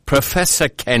Professor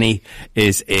Kenny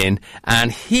is in, and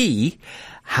he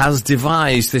has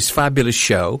devised this fabulous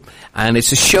show, and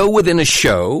it's a show within a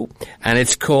show, and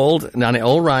it's called, and it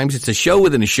all rhymes, it's a show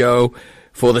within a show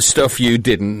for the stuff you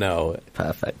didn't know.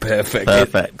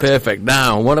 Perfect.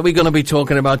 Now, what are we going to be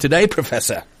talking about today,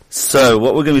 Professor? So,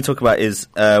 what we're going to be talking about is,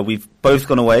 we've both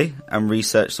gone away and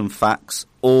researched some facts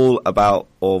all about,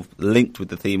 or linked with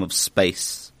the theme of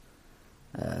space.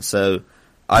 So,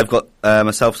 I've got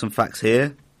myself some facts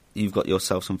here, you've got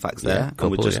yourself some facts there,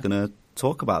 and we're just going to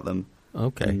talk about them.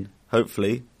 Okay. And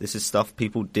hopefully, this is stuff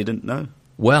people didn't know.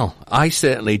 Well, I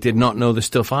certainly did not know the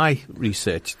stuff I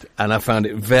researched, and I found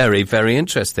it very, very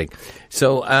interesting.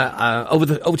 So, over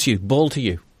to you, ball to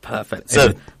you. Perfect.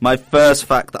 So, my first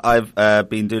fact that I've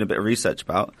been doing a bit of research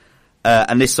about,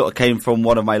 and this sort of came from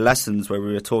one of my lessons where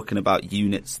we were talking about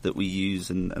units that we use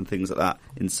and things like that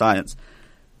in science.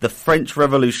 The French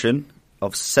Revolution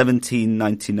of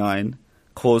 1799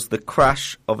 caused the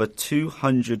crash of a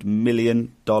 $200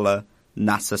 million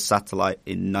NASA satellite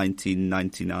in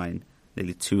 1999,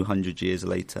 nearly 200 years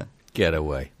later. Get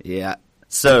away. Yeah.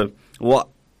 So what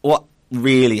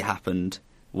really happened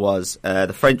was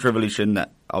the French Revolution,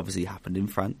 that obviously happened in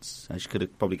France, as you could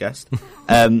have probably guessed.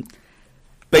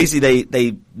 Basically,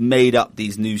 they made up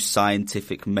these new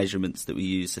scientific measurements that we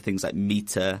use, so things like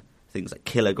meter, things like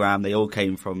kilogram, they all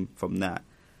came from that.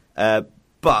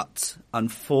 But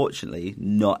unfortunately,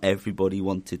 not everybody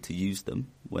wanted to use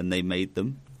them when they made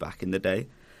them back in the day.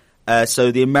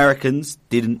 So the Americans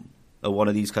are one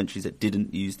of these countries that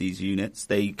didn't use these units.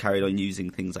 They carried on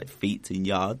using things like feet and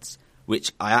yards,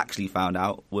 which I actually found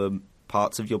out were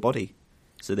parts of your body.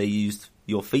 So they used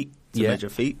your feet to measure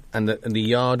feet. And the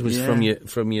yard was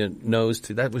from your nose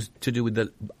to, that was to do with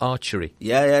the archery.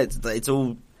 Yeah, it's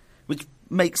all, which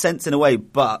makes sense in a way,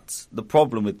 but the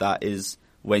problem with that is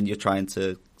when you're trying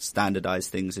to standardize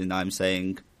things, and I'm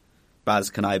saying,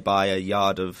 Baz, can I buy a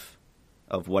yard of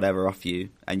whatever off you,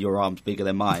 and your arm's bigger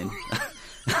than mine?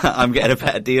 I'm getting a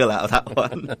better deal out of that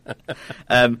one.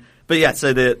 But yeah,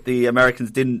 so the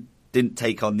Americans didn't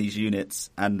take on these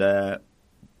units, and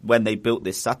when they built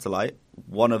this satellite,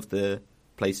 one of the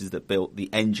places that built the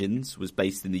engines was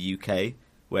based in the UK,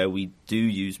 where we do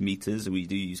use meters and we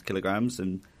do use kilograms,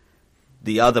 and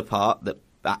the other part that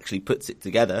actually puts it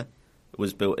together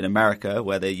was built in America,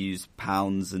 where they use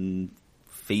pounds and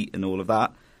feet and all of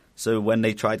that. So when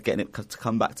they tried getting it to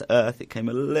come back to Earth, it came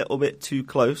a little bit too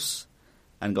close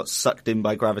and got sucked in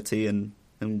by gravity and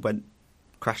went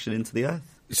crashing into the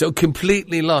Earth. So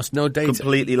completely lost, no data?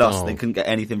 Completely lost. Oh. They couldn't get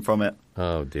anything from it.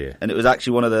 Oh, dear. And it was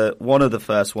actually one of the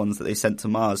first ones that they sent to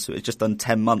Mars, so it's just done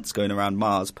 10 months going around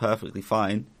Mars perfectly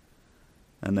fine.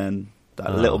 And then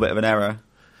that little bit of an error,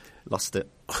 lost it.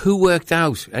 Who worked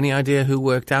out? Any idea who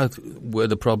worked out where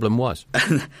the problem was?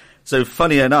 So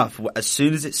funny enough, as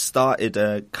soon as it started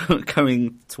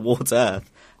going towards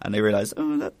Earth, and they realised,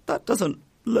 that doesn't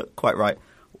look quite right,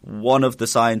 one of the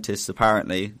scientists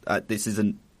apparently, this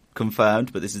isn't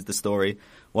confirmed, but this is the story,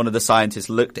 one of the scientists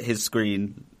looked at his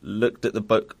screen, looked at the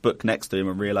book next to him,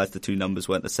 and realised the two numbers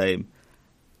weren't the same,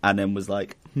 and then was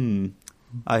like,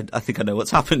 I think I know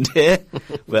what's happened here.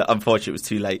 But unfortunately it was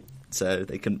too late, so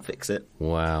they couldn't fix it.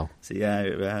 Wow. So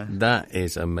yeah. That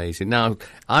is amazing. Now,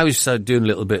 I was doing a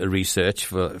little bit of research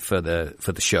for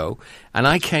the show, and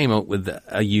I came up with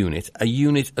a unit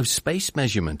of space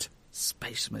measurement.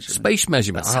 Space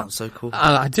measurement. That sounds so cool.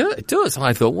 It does.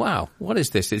 I thought, wow, what is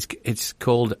this? It's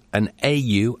called an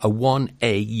AU, a 1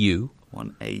 AU.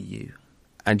 1 AU.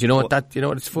 And do you know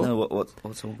what it's for? No,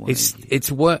 what's a 1 AU?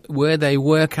 It's where they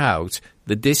work out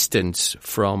the distance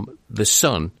from the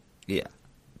sun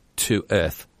to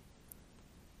Earth.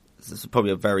 This is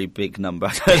probably a very big number.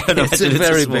 It's a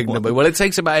very big number. Well, it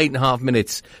takes about 8.5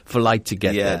 minutes for light to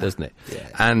get there, doesn't it? Yeah.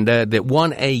 And the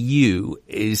 1 AU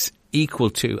is equal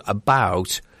to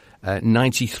about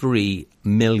 93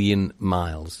 million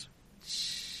miles.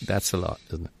 That's a lot,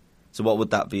 isn't it? So what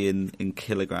would that be in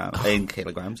kilograms? In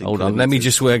kilograms. Hold on, let me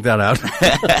just work that out.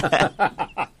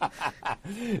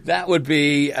 That would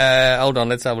be, hold on,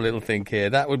 let's have a little think here.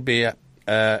 That would be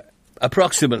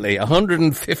approximately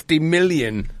 150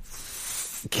 million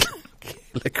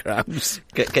kilograms.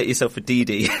 Get yourself a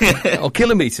DD. Oh,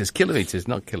 kilometers,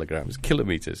 not kilograms,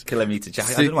 kilometers. Kilometers.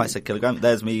 I don't know why I said kilogram.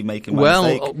 There's me making my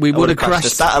mistake. Well, we would have crashed the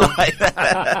satellite.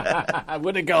 I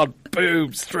would have gone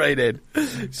boom, straight in.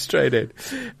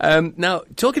 Now,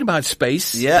 talking about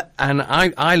space. Yeah. And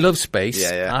I love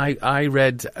space. Yeah. I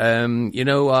read,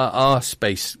 our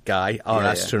space guy, our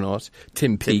astronaut,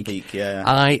 Tim Peake. Tim Peake, yeah.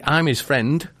 I'm his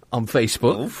friend on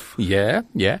Facebook. Oof. Yeah.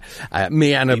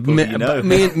 Me and People you know.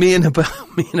 me and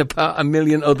about 1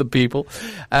 million other people.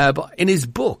 But in his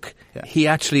book, he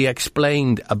actually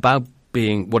explained about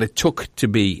being what it took to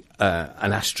be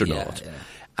an astronaut,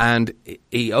 and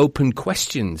he opened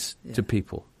questions to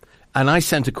people. And I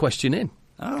sent a question in.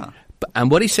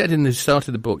 And what he said in the start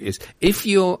of the book is, if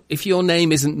your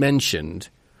name isn't mentioned,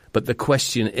 but the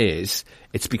question is,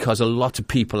 it's because a lot of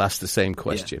people ask the same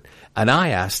question. And I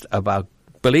asked about,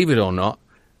 believe it or not,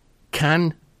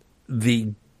 can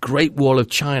the Great Wall of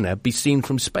China be seen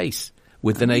from space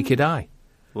with the naked eye?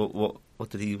 What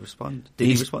did he respond? Did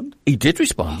he respond? He did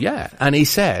respond, And he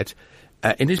said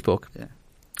in his book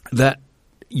that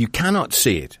you cannot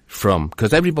see it from,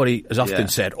 because everybody has often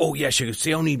said, oh, yes, you can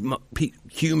see only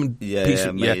human piece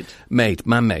of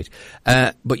man-made.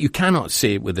 But you cannot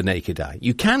see it with the naked eye.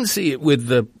 You can see it with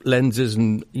the lenses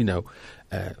and,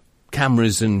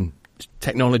 cameras and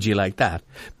technology like that.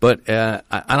 But,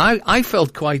 I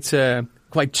felt quite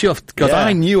chuffed because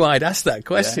I knew I'd asked that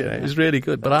question. It was really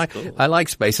good. But I like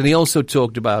space. And he also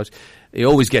talked about, he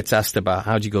always gets asked about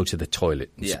how do you go to the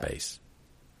toilet in space.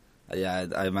 Yeah,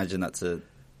 I imagine that's a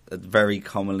very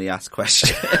commonly asked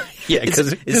question.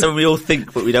 Because it's something we all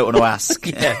think, but we don't want to ask.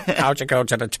 How'd you go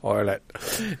to the toilet?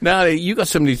 Now, you got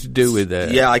something to do with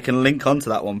it. I can link onto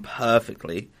that one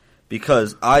perfectly,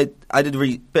 because I did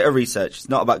a bit of research. It's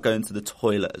not about going to the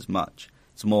toilet as much.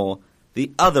 It's more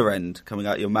the other end coming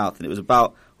out of your mouth, and it was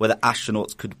about whether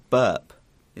astronauts could burp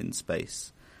in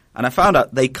space. And I found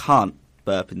out they can't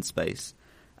burp in space.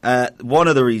 One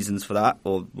of the reasons for that,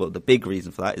 the big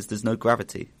reason for that, is there's no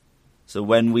gravity. So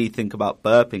when we think about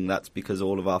burping, that's because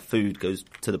all of our food goes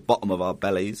to the bottom of our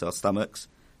bellies, our stomachs,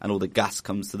 and all the gas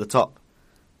comes to the top.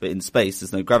 But in space,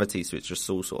 there's no gravity, so it just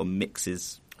all sort of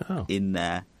mixes in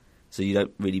there. So you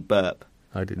don't really burp.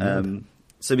 I didn't know that.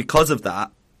 So because of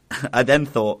that, I then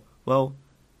thought, well,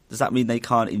 does that mean they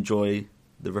can't enjoy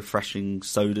the refreshing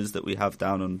sodas that we have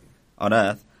down on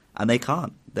Earth? And they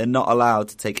can't. They're not allowed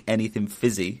to take anything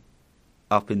fizzy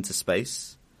up into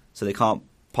space. So they can't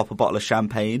pop a bottle of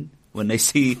champagne when they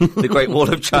see the Great Wall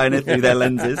of China through their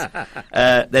lenses.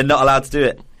 They're not allowed to do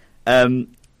it.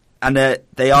 And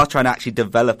they are trying to actually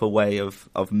develop a way of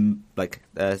like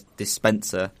a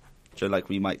dispenser. So like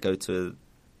we might go to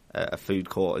a food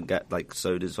court and get like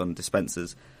sodas on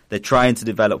dispensers. They're trying to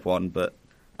develop one, but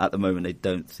at the moment they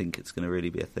don't think it's going to really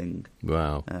be a thing.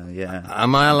 Wow.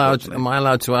 Am I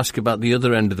allowed to ask about the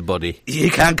other end of the body?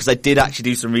 You can, because I did actually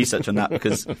do some research on that,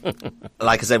 because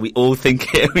like I said, we all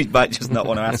think it, we might just not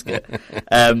want to ask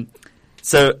it.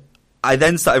 So I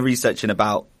then started researching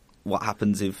about what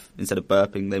happens if instead of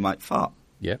burping they might fart.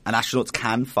 Yeah. And astronauts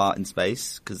can fart in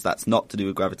space, because that's not to do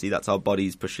with gravity, that's our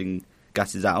bodies pushing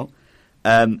gases out.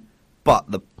 But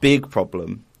the big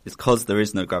problem is because there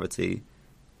is no gravity,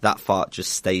 that fart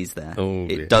just stays there.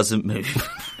 It doesn't move.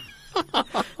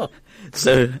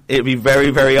 So it'd be very,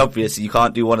 very obvious you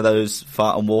can't do one of those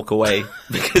fart and walk away,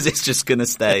 because it's just going to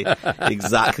stay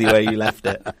exactly where you left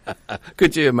it.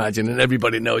 Could you imagine? And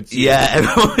everybody knows. Yeah,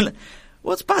 everyone.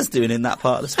 What's Baz doing in that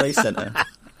part of the Space Centre?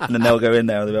 And then they'll go in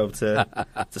there and they'll be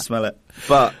able to smell it.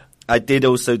 But I did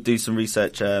also do some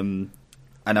research, and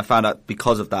I found out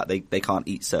because of that they can't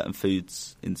eat certain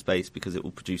foods in space because it will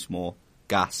produce more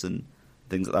gas and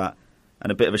things like that.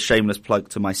 And a bit of a shameless plug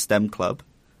to my STEM club,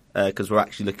 because we're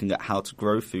actually looking at how to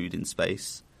grow food in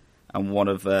space. And one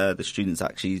of the students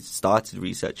actually started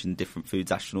researching different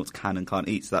foods astronauts can and can't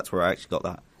eat. So that's where I actually got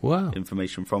that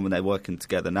information from, and they're working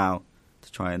together now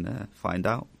to try and find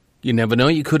out. You never know.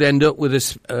 You could end up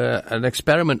with an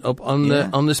experiment up on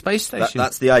the space station.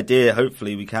 That's the idea.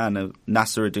 Hopefully we can.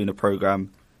 NASA are doing a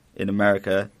program in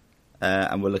America,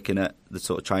 and we're looking at the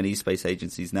sort of Chinese space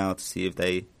agencies now to see if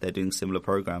they're doing similar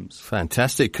programs.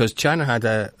 Fantastic, because China had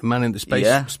a man in the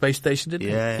space station, didn't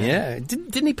he? Yeah.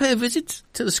 Didn't he pay a visit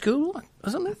to the school or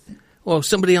something? Well,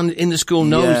 somebody in the school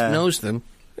knows them.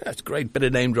 That's a great bit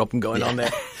of name dropping going on there.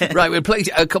 Right, we'll play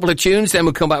a couple of tunes, then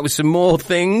we'll come back with some more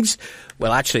things.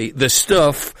 Well, actually, the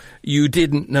stuff you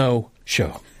didn't know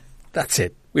show. That's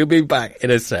it. We'll be back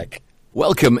in a sec.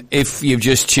 Welcome, if you've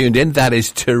just tuned in. That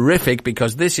is terrific,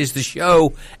 because this is the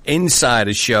show inside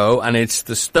a show, and it's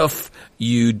the stuff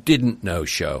you didn't know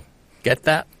show. Get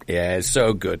that? Yeah,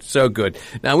 so good, so good.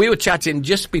 Now, we were chatting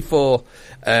just before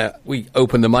we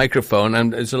opened the microphone,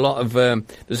 and there's a lot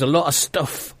of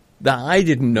stuff that I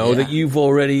didn't know that you've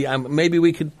already. Maybe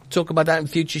we could talk about that in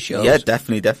future shows. Yeah,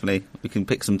 definitely. We can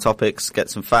pick some topics, get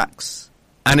some facts.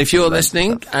 And if you're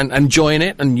listening and enjoying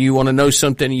it, and you want to know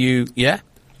something, you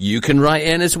can write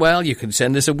in as well. You can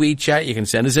send us a WeChat. You can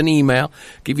send us an email.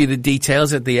 Give you the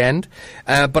details at the end.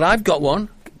 But I've got one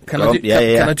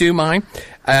Can I do mine?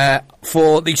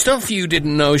 For the Stuff You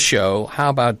Didn't Know show, how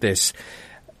about this?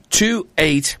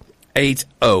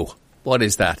 2880. What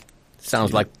is that?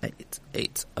 Sounds like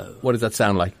 2880. What does that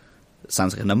sound like? It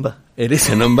sounds like a number. It is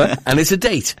a number, and it's a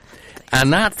date.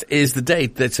 And that is the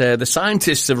date that the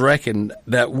scientists have reckoned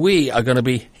that we are going to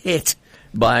be hit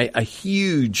by a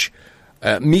huge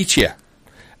meteor.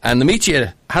 And the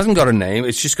meteor hasn't got a name,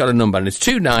 it's just got a number, and it's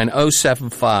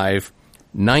 29075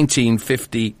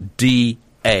 1950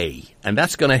 DA. And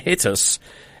that's going to hit us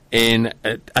in,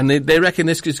 and they reckon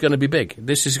this is going to be big.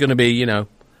 This is going to be,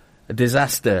 a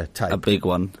disaster type. A big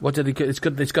one. What did it's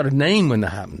got a name when that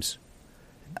happens.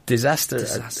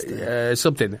 Disaster.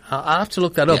 Something. I'll have to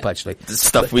look that up, actually.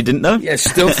 Stuff we didn't know? Yeah,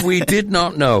 stuff we did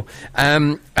not know.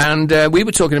 And we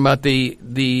were talking about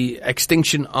the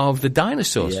extinction of the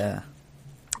dinosaurs. Yeah.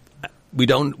 We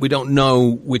don't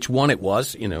know which one it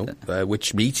was,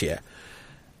 which meteor.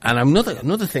 And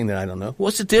another thing that I don't know,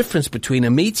 what's the difference between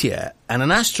a meteor and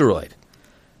an asteroid?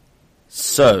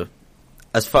 So,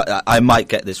 I might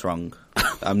get this wrong.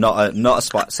 I'm not a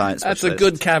science specialist. That's a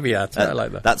good caveat. I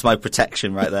like that. That's my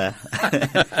protection right there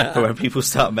for when people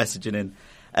start messaging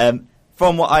in.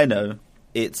 From what I know,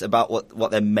 it's about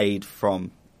what they're made from.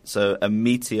 So a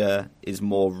meteor is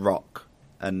more rock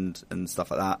and stuff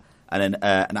like that. And then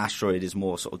an asteroid is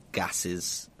more sort of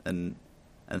gases and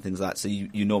things like that. So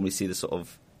you normally see the sort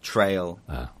of trail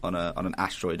on an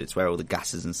asteroid. It's where all the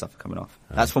gases and stuff are coming off.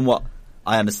 That's from what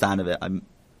I understand of it.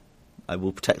 I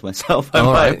will protect myself.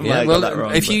 All right. Yeah.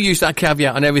 Well, if you use that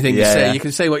caveat on everything you say, you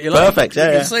can say what you like. Perfect. Yeah,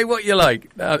 you can say what you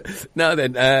like. Now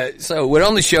then, so we're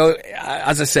on the show.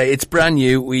 As I say, it's brand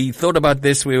new. We thought about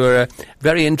this. We were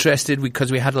very interested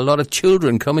because we had a lot of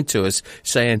children coming to us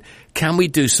saying, "Can we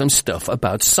do some stuff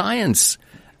about science?"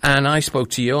 And I spoke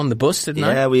to you on the bus, didn't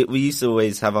I? Yeah, we used to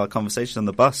always have our conversation on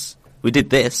the bus. We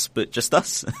did this, but just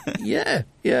us. Yeah,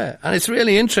 and it's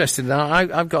really interesting. Now,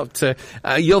 I've got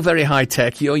you're very high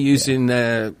tech. You're using what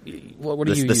are you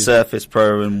using? The Surface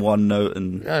Pro and OneNote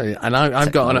and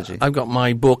I've got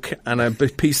my book and a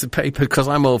piece of paper because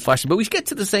I'm old fashioned. But we get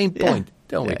to the same point,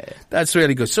 don't we? Yeah. That's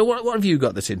really good. So what have you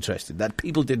got that's interesting that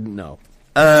people didn't know?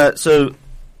 So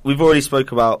we've already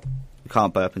spoke about you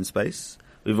can't burp in space.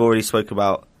 We've already spoke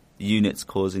about units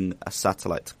causing a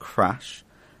satellite to crash.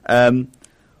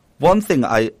 One thing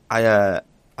I can't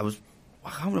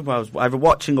remember, I was either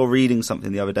watching or reading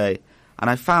something the other day, and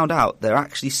I found out they're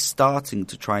actually starting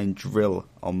to try and drill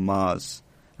on Mars,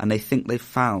 and they think they've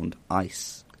found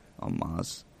ice on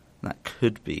Mars. And that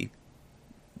could be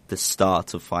the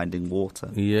start of finding water.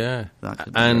 Yeah,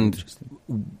 and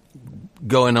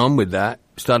going on with that,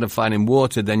 started finding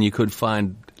water, then you could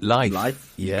find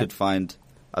life. Yeah. You could find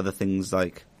other things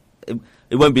like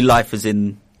it won't be life as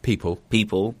in people,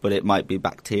 but it might be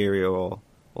bacteria or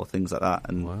things like that.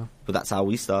 And but that's how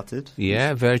we started.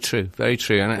 Yeah, very true, very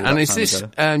true. And is this?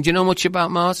 Do you know much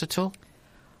about Mars at all?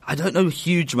 I don't know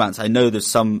huge amounts. I know there's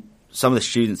some of the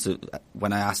students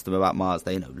when I asked them about Mars,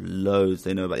 they know loads.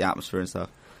 They know about the atmosphere and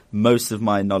stuff. Most of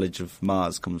my knowledge of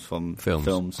Mars comes from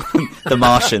films. The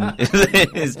Martian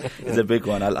is a big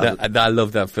one. I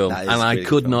love that film, and I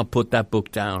could not put that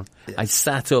book down. Yeah. I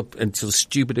sat up until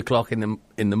stupid o'clock in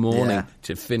the morning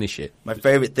to finish it. My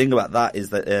favourite thing about that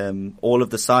is that all of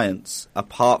the science,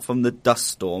 apart from the dust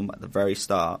storm at the very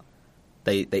start,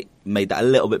 they made that a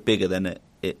little bit bigger than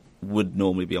it would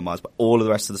normally be on Mars. But all of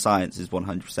the rest of the science is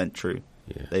 100% true.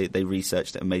 Yeah. They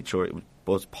researched it and made sure it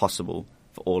was possible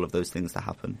for all of those things to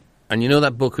happen. And you know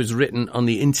that book was written on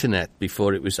the internet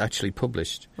before it was actually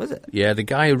published. Was it? Yeah, the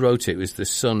guy who wrote it was the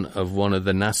son of one of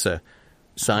the NASA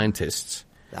scientists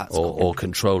or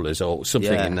controllers or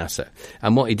something in NASA.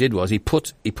 And what he did was he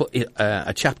put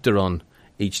a chapter on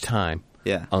each time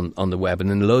on the web, and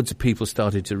then loads of people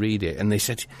started to read it, and they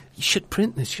said, you should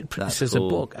print this as a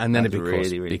book. And then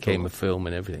it became a film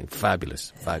and everything.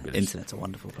 Fabulous. Internet's a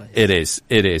wonderful place. It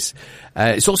is.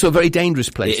 It's also a very dangerous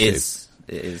place too.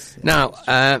 It is. Now,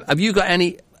 have you got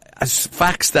any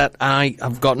facts that I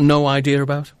have got no idea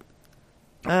about?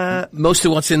 Most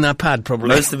of what's in that pad, probably.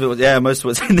 Most of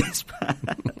what's in this pad.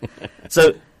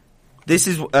 So, this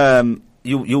is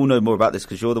you'll know more about this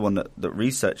because you're the one that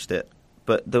researched it.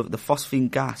 But the phosphine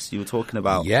gas you were talking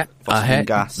about, phosphine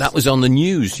gas, that was on the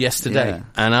news yesterday,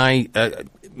 and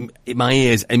my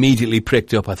ears immediately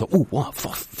pricked up. I thought, "Oh, what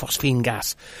phosphine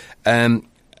gas?"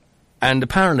 And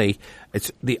apparently,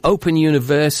 it's the Open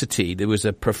University. There was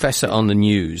a professor on the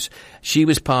news. She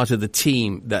was part of the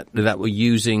team that were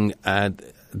using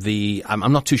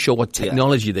I'm not too sure what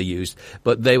technology they used,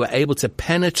 but they were able to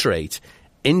penetrate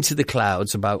into the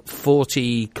clouds about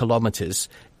 40 kilometers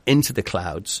into the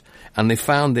clouds, and they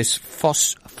found this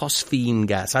phosphine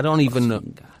gas. I don't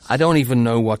even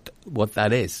know what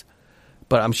that is,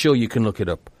 but I'm sure you can look it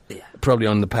up. Yeah. Probably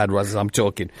on the pad as I'm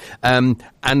talking. And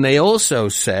they also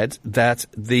said that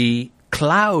the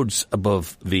clouds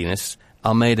above Venus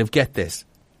are made of, get this,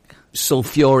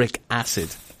 sulfuric acid.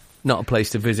 Not a place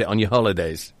to visit on your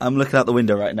holidays. I'm looking out the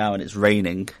window right now and it's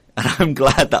raining. And I'm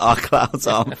glad that our clouds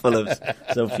aren't full of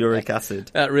sulfuric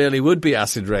acid. That really would be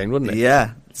acid rain, wouldn't it?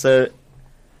 Yeah. So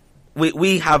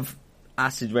we have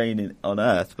acid rain on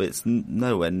Earth, but it's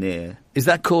nowhere near. Is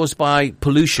that caused by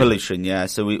pollution? Pollution, yeah.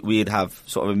 So we'd have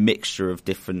sort of a mixture of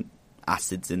different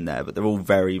acids in there, but they're all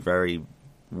very, very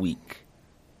weak,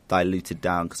 diluted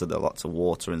down because of the lots of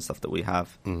water and stuff that we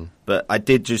have. But I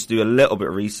did just do a little bit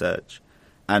of research,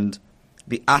 and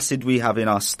the acid we have in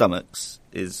our stomachs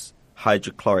is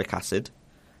hydrochloric acid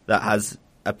that has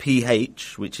a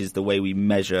pH, which is the way we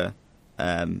measure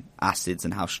acids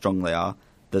and how strong they are.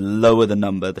 The lower the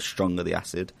number, the stronger the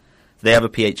acid. They have a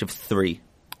pH of 3.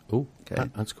 Oh, okay.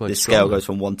 That's quite The strong. scale goes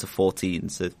from 1 to 14.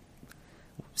 So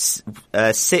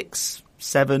 6,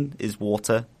 7 is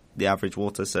water, the average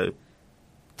water. So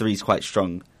 3 is quite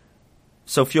strong.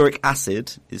 Sulfuric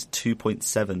acid is 2.7.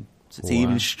 So it's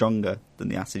even stronger than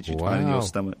the acid you'd find in your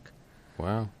stomach.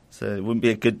 Wow. So it wouldn't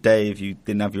be a good day if you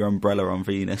didn't have your umbrella on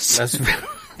Venus.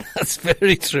 That's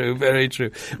very true, very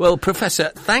true. Well,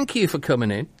 Professor, thank you for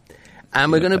coming in. And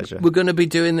we're going to be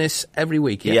doing this every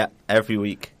week, yeah? Yeah, every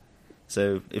week.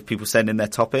 So if people send in their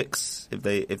topics, if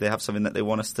they have something that they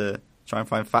want us to try and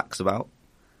find facts about,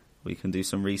 we can do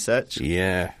some research.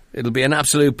 Yeah, it'll be an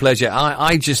absolute pleasure.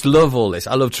 I just love all this.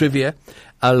 I love trivia.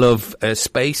 I love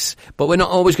space. But we're not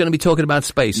always going to be talking about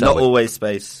space, Not always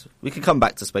space. We can come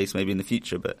back to space maybe in the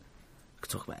future, but we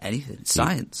can talk about anything.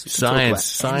 Science.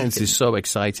 Science is so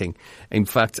exciting. In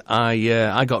fact,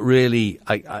 I got really,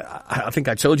 I think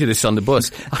I told you this on the bus.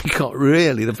 I got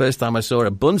really, the first time I saw a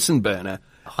Bunsen burner,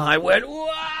 I went,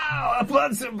 wow, a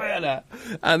Bunsen burner.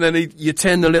 And then you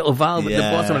turn the little valve at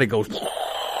the bottom and it goes.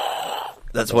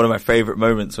 That's one of my favourite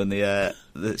moments when the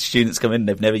students come in,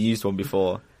 they've never used one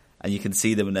before, and you can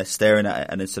see them and they're staring at it,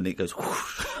 and then suddenly it goes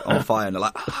whoosh, on fire, and they're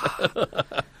like,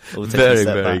 very,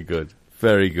 very good.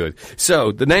 Very good.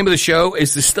 So, the name of the show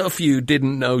is The Stuff You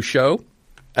Didn't Know Show.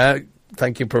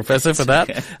 Thank you, Professor, for that.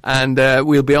 Okay. And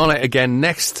we'll be on it again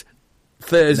next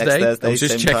Thursday. I was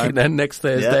just checking then, next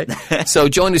Thursday. Yeah. So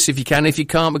join us if you can. If you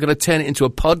can't, we're going to turn it into a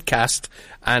podcast,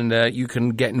 and you can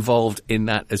get involved in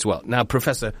that as well. Now,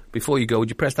 Professor, before you go, would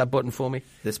you press that button for me?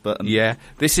 This button? Yeah.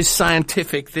 This is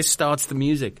scientific. This starts the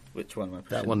music. Which one am I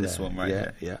pressing? That one This there. one right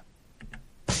here. Yeah.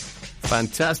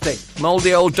 Fantastic.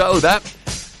 Mouldy old dough,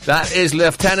 that is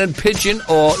Lieutenant Pigeon,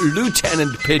 or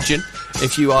Lieutenant Pigeon,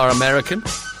 if you are American.